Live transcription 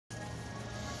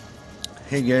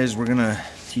Hey guys, we're gonna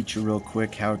teach you real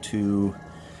quick how to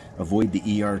avoid the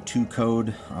ER-2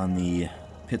 code on the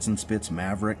Pitts Spitts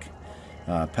Maverick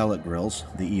pellet grills.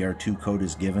 The ER-2 code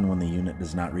is given when the unit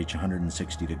does not reach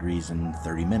 160 degrees in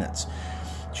 30 minutes.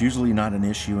 It's usually not an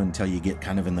issue until you get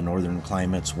kind of in the northern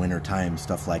climates, winter time,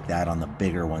 stuff like that on the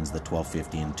bigger ones, the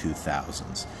 1250 and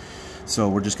 2000s. So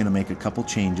we're just going to make a couple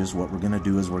changes. What we're going to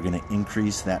do is we're going to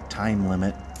increase that time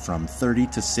limit from 30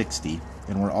 to 60,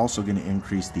 and we're also going to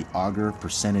increase the auger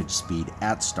percentage speed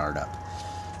at startup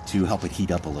to help it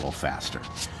heat up a little faster.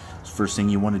 First thing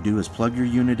you want to do is plug your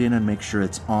unit in and make sure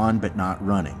it's on but not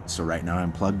running. So right now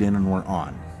I'm plugged in and we're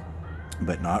on,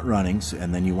 but not running.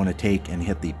 And then you want to take and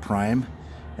hit the prime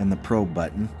and the probe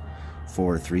button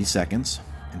for 3 seconds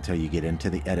until you get into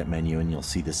the edit menu, and you'll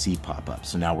see the C pop up.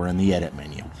 So now we're in the edit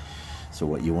menu. So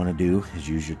what you want to do is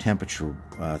use your temperature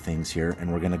things here,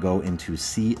 and we're going to go into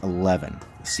C11.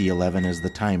 C11 is the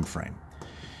time frame,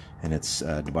 and it's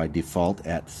by default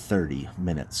at 30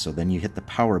 minutes. So then you hit the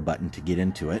power button to get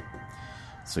into it.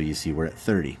 So you see we're at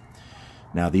 30.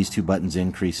 Now these two buttons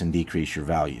increase and decrease your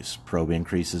values. Probe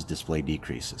increases, display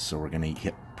decreases. So we're going to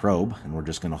hit probe, and we're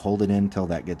just going to hold it in until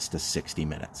that gets to 60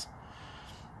 minutes.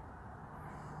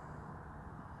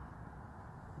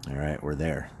 All right, we're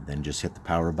there. Then just hit the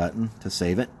power button to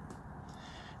save it.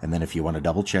 And then if you want to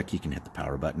double check, you can hit the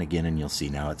power button again, and you'll see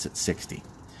now it's at 60.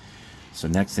 So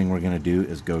next thing we're going to do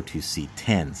is go to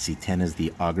C10. C10 is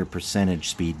the auger percentage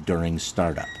speed during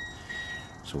startup.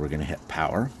 So we're going to hit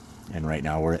power, and right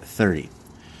now we're at 30.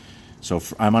 So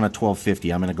I'm on a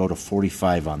 1250. I'm going to go to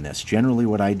 45 on this. Generally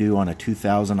what I do on a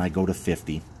 2000, I go to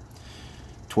 50.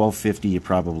 1250, you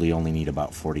probably only need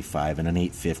about 45, and an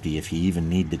 850, if you even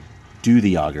need to do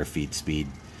the auger feed speed,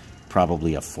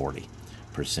 probably a 40%.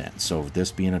 So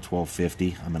this being a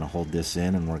 1250, I'm going to hold this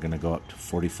in, and we're going to go up to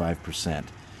 45%.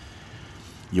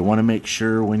 You want to make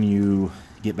sure when you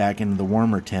get back into the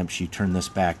warmer temps, you turn this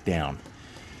back down.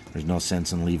 There's no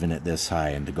sense in leaving it this high,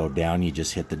 and to go down, you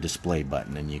just hit the display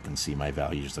button, and you can see my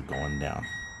values are going down.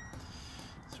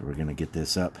 So we're going to get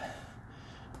this up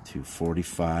to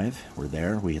 45. We're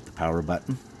there. We hit the power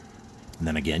button, and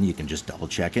then again, you can just double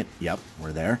check it. Yep,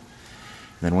 we're there.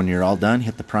 Then when you're all done,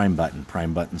 hit the prime button.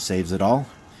 Prime button saves it all,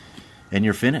 and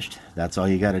you're finished. That's all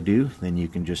you got to do. Then you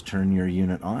can just turn your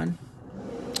unit on,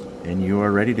 and you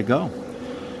are ready to go.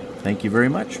 Thank you very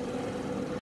much.